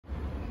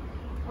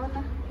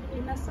Ona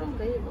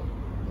inasonga hivyo.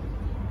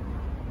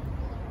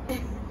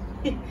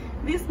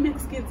 This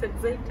makes kids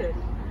excited.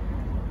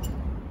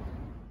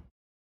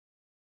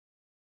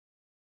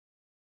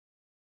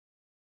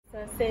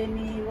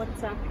 Saseni,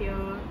 what's up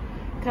yo?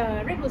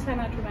 Karibu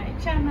sana to my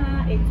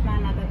channel. It's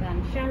none other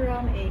than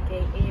Sharon,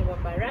 aka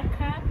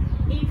Baraka.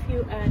 If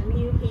you are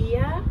new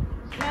here,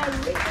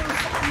 karibu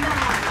sana.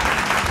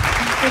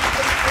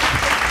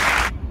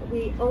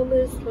 We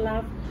always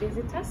love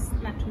visitors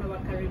na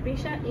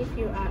tunawakaribisha. If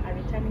you are a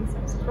returning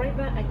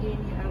subscriber, again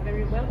you are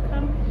very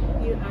welcome.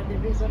 You are the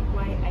reason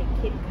why I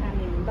keep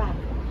coming back.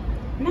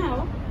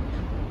 Now,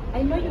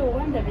 I know you're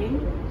wondering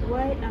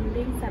why I'm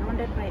being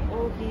surrounded by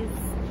all these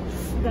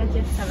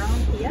gadgets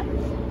around here.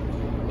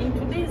 In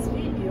today's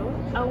video,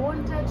 I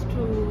wanted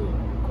to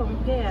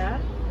compare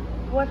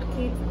what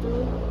kids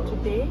do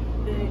today,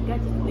 the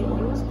gadgets they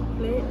use to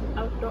play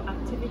outdoor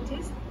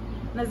activities,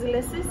 na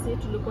zile sisi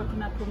tulikuwa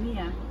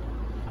tunatumia.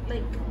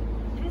 Like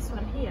this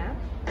one here,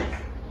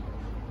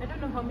 I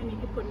don't know how many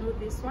people know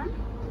this one,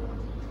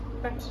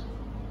 but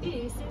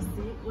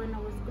sisi, when I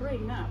was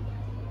growing up,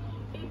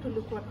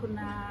 tulikuwa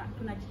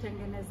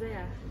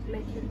tunajitengenezea.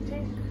 Like you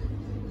take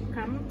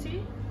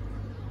kamti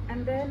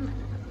and then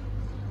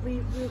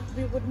we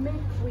would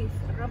make with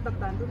rubber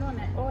band.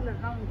 Unaona all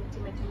around it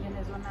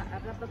imetengenezwa na a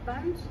rubber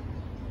band.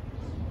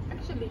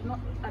 Actually not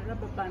a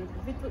rubber band.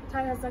 Vitu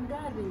tires za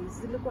gari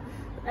zilikuwa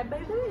by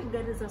the way,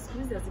 gari za siku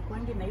hizi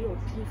hazikuangi na hiyo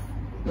teeth.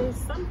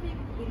 There's something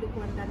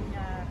ilikuwa ndani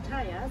ya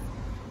tires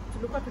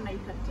tulikuwa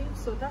tunaita teeth,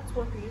 so that's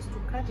what we used to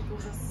cut. It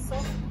was a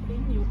soft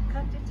thing, you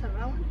cut it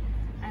around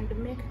and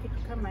make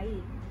kitu kama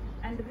hii.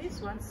 And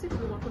this one si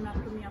tulikuwa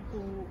tunatumia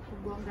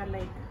kugonga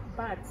like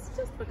birds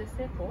just for the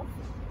sake of.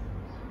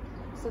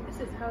 So this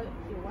is how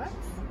it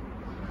works.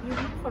 You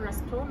look for a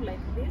stone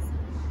like this.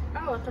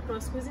 Watoto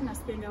wa siku hizi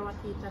nasikianga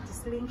wakiita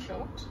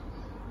slingshot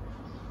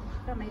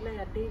kama ile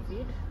ya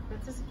David,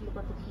 but sisi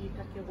tulikuwa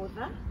tukiita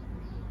kegodha.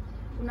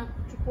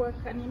 Unachukua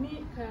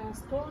kanini ka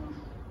stone,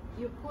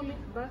 you pull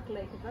it back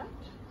like that.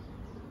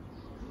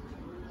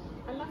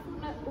 Alafu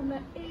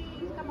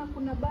kama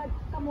kuna bird,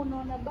 kama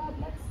unaona bird,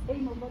 let's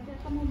aim over there.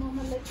 Kama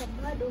unaona like a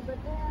bird over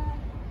there,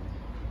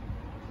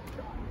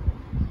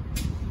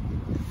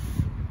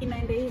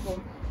 inaenda hivyo.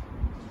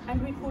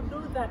 And we could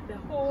do that the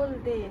whole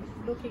day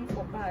looking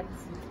for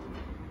birds.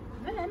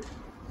 Then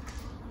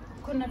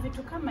kuna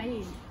vitu kama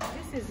hii.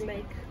 This is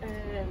like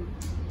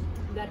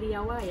gari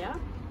ya waya.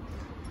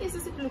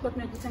 Sisi tulikuwa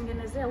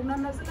tunajitengenezea.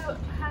 Unaona zile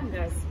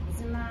hangers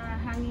zina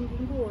hanging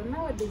nguo.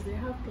 Nowadays they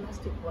have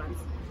plastic ones.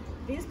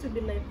 They used to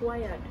be like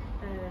wired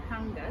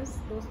hangers,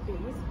 those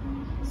things.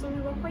 So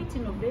we were quite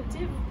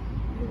innovative.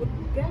 We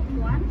would get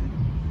one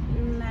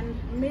and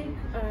make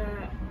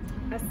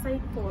a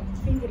side pod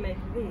thing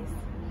like this.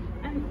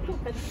 And look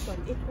at this one,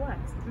 it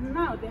works.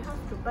 Now they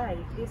have to buy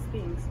these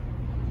things.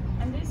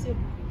 And this you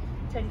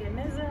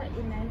tengeneza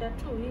inaenda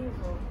tu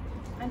hivyo.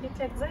 And it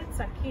excites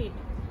a kid.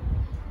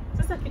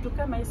 Sasa kitu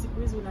kama hii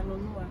siku hizi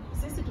unanunua.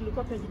 Sisi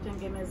tulikuwa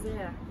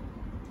tunajitengenezea.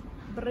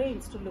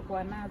 Brains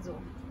tulikuwa nazo.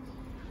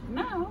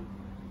 Now,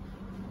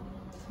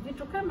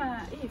 vitu kama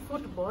hii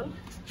football,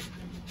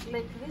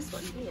 like this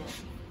one here.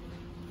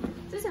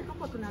 Sisi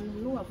tulikuwa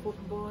tunanunua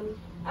football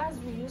as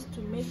we used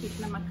to make it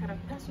na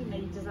makaratasi,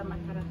 unaijaza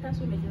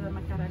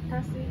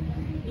makaratasi,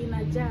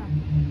 inajaa.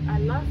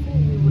 Alafu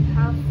we would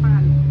have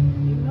fun,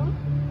 you know?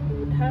 We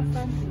would have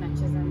fun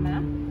tunacheza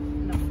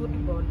na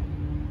football.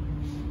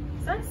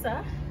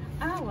 Sasa,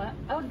 our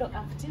outdoor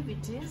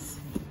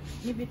activities,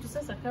 ni vitu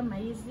sasa kama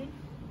hizi,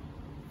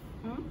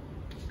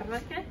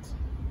 racket,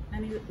 na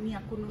ni ya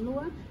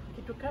kununua,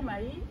 kitu kama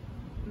hii,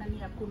 na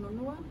ni ya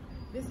kununua.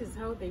 This is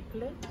how they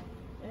play,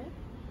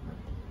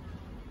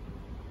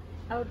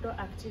 outdoor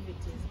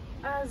activities.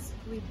 As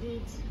we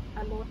did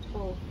a lot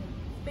of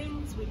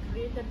things, we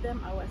created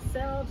them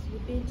ourselves, we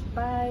didn't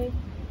buy,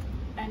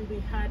 and we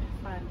had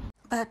fun.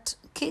 But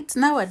kids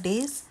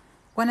nowadays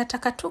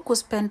wanataka tu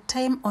kuspend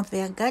time on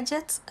their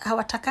gadgets,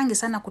 hawatakangi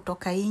sana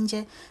kutoka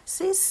nje.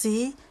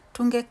 Sisi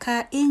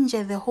tungekaa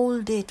nje the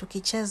whole day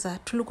tukicheza,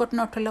 tulikuwa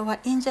tunatolewa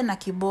nje na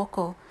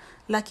kiboko.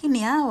 Lakini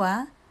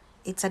hawa,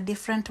 it's a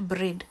different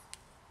breed.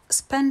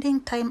 Spending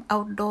time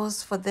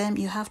outdoors for them,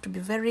 you have to be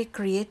very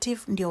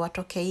creative ndio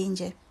watoke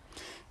nje.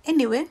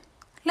 Anyway,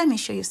 let me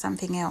show you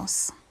something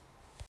else.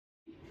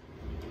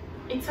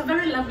 It's a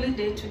very lovely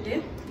day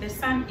today. The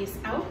sun is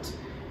out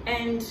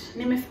and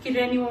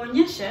nimefikiria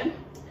niwaonyeshe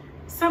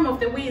some of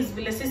the ways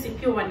vile sisi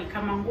pia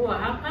wanikamangua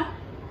hapa.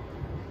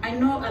 I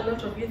know a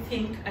lot of you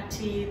think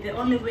the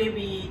only way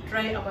we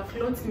dry our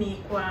clothes ni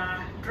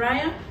kwa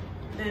dryer,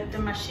 the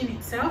machine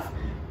itself,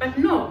 but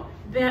no.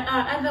 There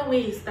are other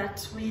ways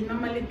that we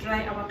normally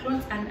dry our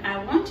clothes, and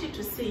I want you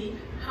to see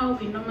how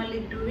we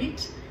normally do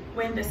it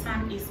when the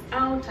sun is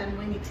out and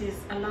when it is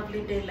a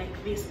lovely day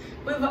like this.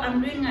 However,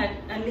 I'm doing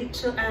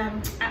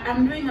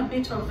I'm doing a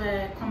bit of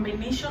a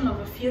combination of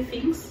a few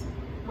things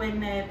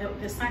when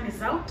the sun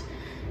is out.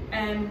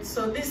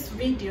 So this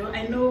video,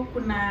 I know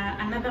kuna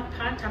another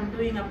part I'm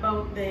doing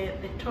about the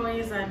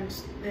toys and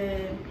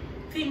the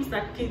things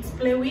that kids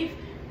play with,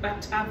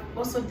 but I've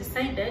also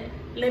decided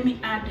let me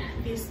add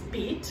this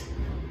bit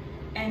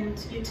and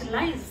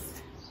utilize.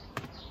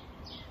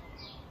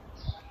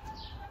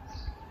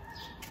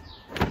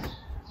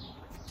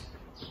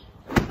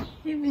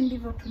 Hivi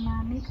ndivyo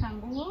tunaanika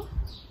nguo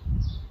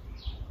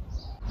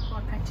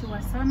wakati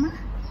wa summer.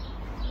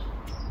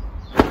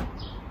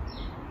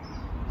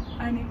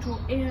 I need to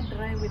air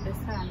dry with the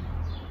sun.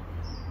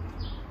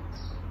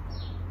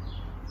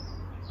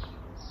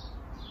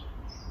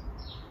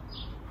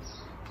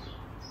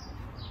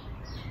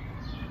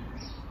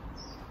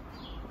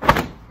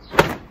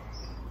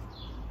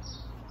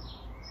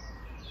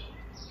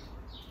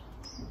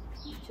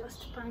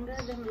 Just panga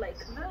them like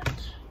that.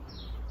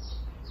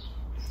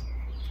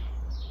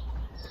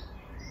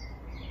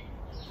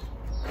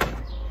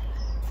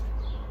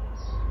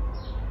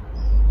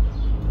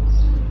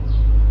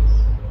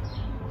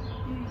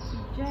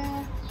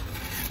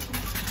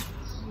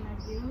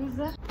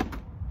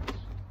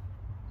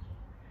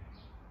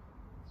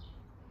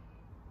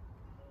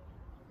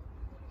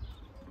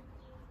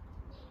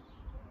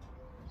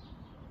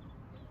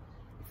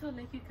 So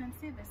like you can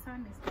see, the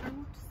sun is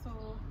out,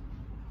 so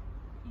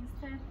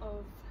instead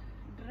of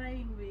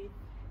drying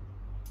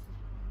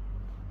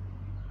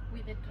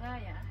with a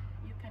dryer,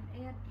 you can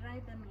air dry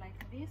them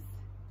like this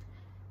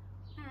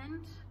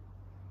and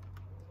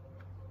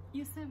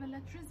you save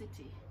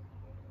electricity.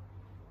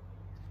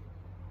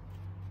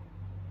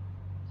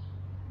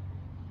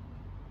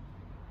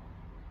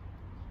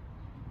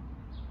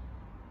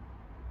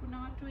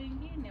 Kuna watu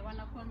wengine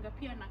wanakuanga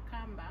pia na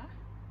kamba.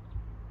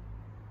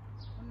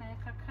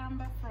 Unaweka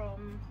kamba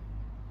from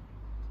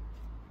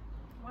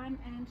one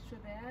end to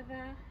the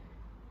other,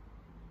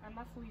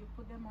 alafu you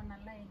put them on a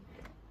line.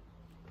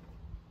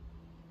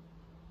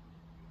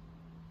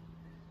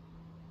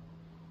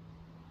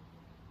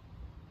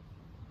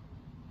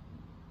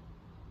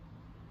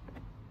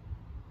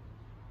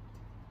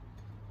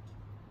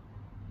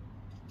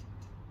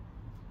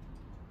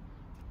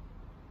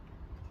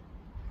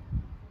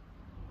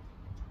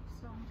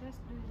 So I'm just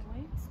doing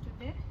weights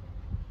today.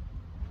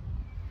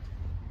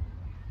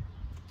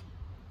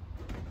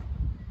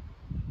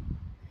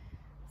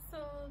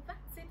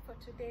 That's it for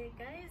today,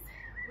 guys.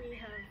 We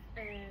have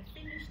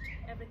finished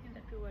everything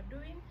that we were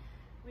doing.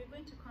 We're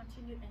going to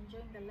continue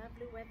enjoying the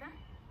lovely weather.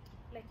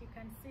 Like you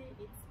can see,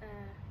 it's a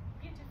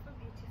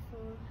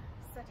beautiful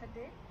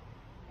Saturday,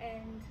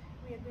 and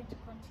we are going to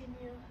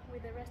continue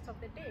with the rest of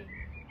the day.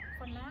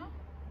 For now,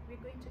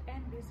 we're going to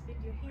end this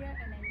video here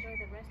and enjoy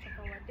the rest of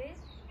our day.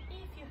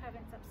 If you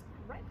haven't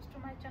subscribed to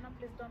my channel,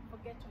 please don't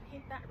forget to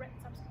hit that red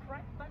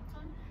subscribe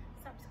button.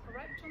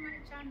 Subscribe to my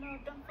channel.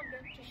 Don't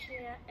forget to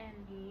share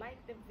and like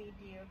the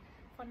video.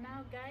 For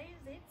now, guys,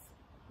 it's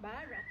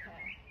Baraka.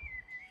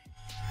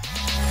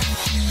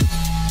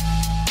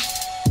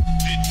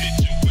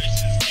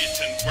 Situations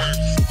getting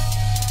worse.